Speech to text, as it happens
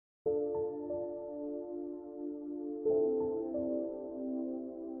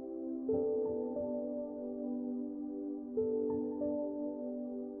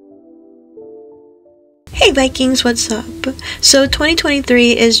Hey Vikings, what's up? So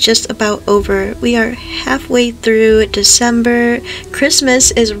 2023 is just about over. We are halfway through December, Christmas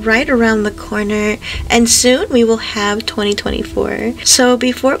is right around the corner, and soon we will have 2024. So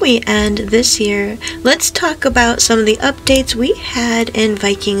before we end this year, let's talk about some of the updates we had in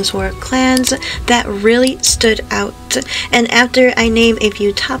Vikings War of Clans that really stood out. And after I name a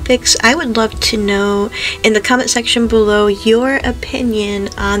few topics, I would love to know in the comment section below your opinion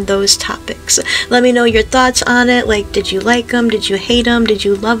on those topics. Let me know your thoughts on it, like did you like them, did you hate them, did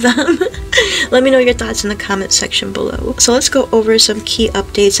you love them? Let me know your thoughts in the comment section below. So let's go over some key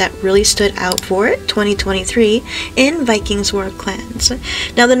updates that really stood out for 2023 in Vikings War of Clans.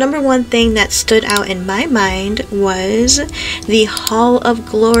 Now the number one thing that stood out in my mind was the Hall of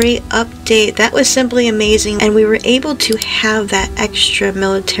Glory update. That was simply amazing, and we were able to have that extra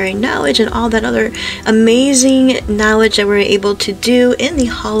military knowledge and all that other amazing knowledge that we were able to do in the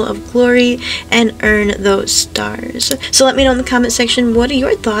Hall of Glory and earn those stars. So let me know in the comment section, what are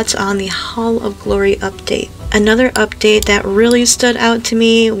your thoughts on the Hall of Glory update? Another update that really stood out to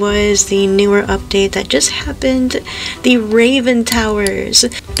me was the newer update that just happened, the Raven Towers.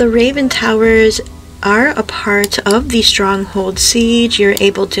 The Raven Towers are a part of the Stronghold Siege. You're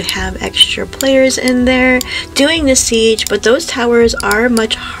able to have extra players in there doing the siege, but those towers are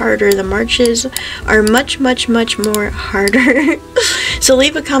much harder. The marches are much more harder. So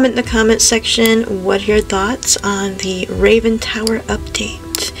leave a comment in the comment section, what are your thoughts on the Raven Tower update?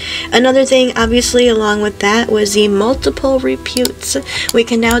 Another thing, obviously, along with that was the multiple reputes. We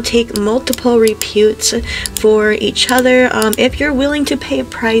can now take multiple reputes for each other. If you're willing to pay a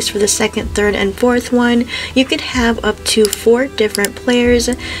price for the second, third, and fourth one, you could have up to 4 different players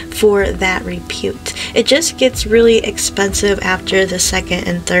for that repute. It just gets really expensive after the second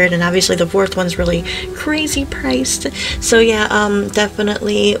and third, and obviously the fourth one's really crazy priced. So yeah,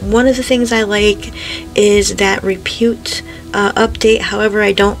 definitely one of the things I like is that repute update. However,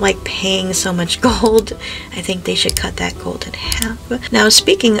 I don't like paying so much gold. I think they should cut that gold in half. Now,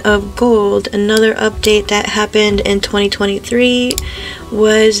 speaking of gold, another update that happened in 2023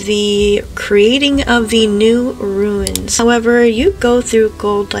 was the creating of the new ruins. However, you go through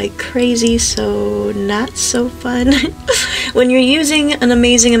gold like crazy, so not so fun. When you're using an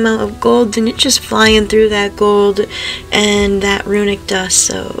amazing amount of gold, then you're just flying through that gold and that runic dust.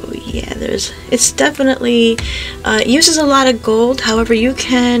 So yeah, it's definitely uses a lot of gold. However, you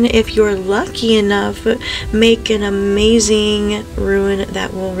can, if you're lucky enough, make an amazing ruin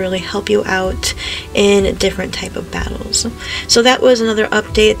that will really help you out in different type of battles. So that was another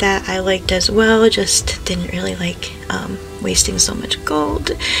update that I liked as well. Just didn't really like wasting so much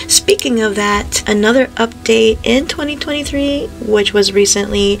gold. Speaking of that, another update in 2023, which was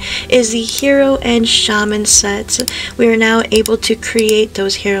recently, is the hero and shaman sets. We are now able to create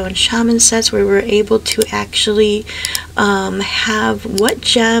those hero and shaman sets where we're able to actually have what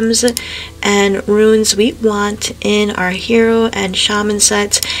gems and runes we want in our hero and shaman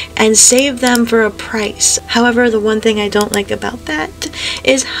sets and save them for a price. However, the one thing I don't like about that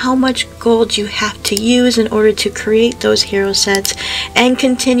is how much gold you have to use in order to create those hero sets and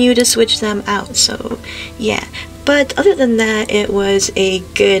continue to switch them out. So yeah, but other than that, it was a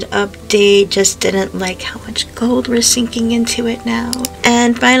good update. Just didn't like how much gold we're sinking into it now.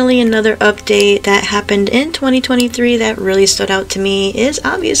 And finally, another update that happened in 2023 that really stood out to me is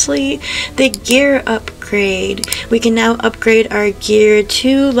obviously the gear upgrade. We can now upgrade our gear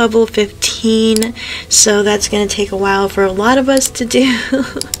to level 15, so that's going to take a while for a lot of us to do.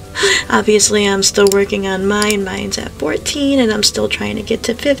 Obviously, I'm still working on mine. Mine's at 14 and I'm still trying to get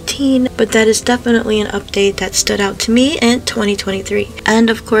to 15, but that is definitely an update that stood out to me in 2023. And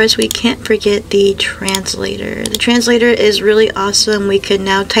of course, we can't forget the translator. The translator is really awesome. We could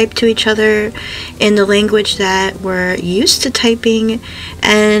now type to each other in the language that we're used to typing,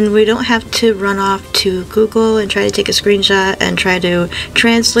 and we don't have to run off to Google and try to take a screenshot and try to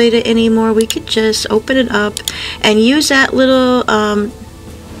translate it anymore. We could just open it up and use that little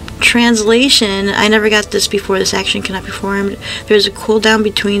translation. I never got this before. This action cannot be performed. There's a cooldown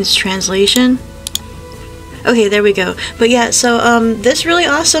between translation. Okay, there we go. But yeah, so this really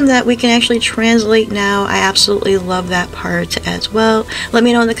awesome that we can actually translate now. I absolutely love that part as well. Let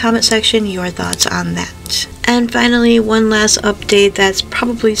me know in the comment section your thoughts on that. And finally, one last update that's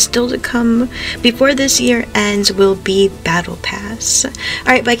probably still to come before this year ends will be Battle Pass.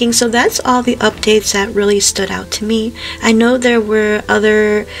 Alright Vikings, so that's all the updates that really stood out to me. I know there were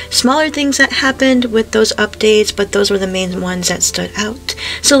other smaller things that happened with those updates, but those were the main ones that stood out.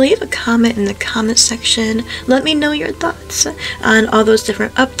 So leave a comment in the comment section. Let me know your thoughts on all those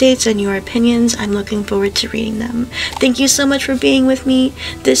different updates and your opinions. I'm looking forward to reading them. Thank you so much for being with me.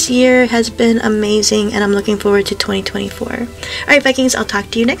 This year has been amazing, and and I'm looking forward to 2024. Alright, Vikings, I'll talk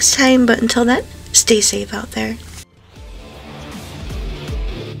to you next time, but until then, stay safe out there.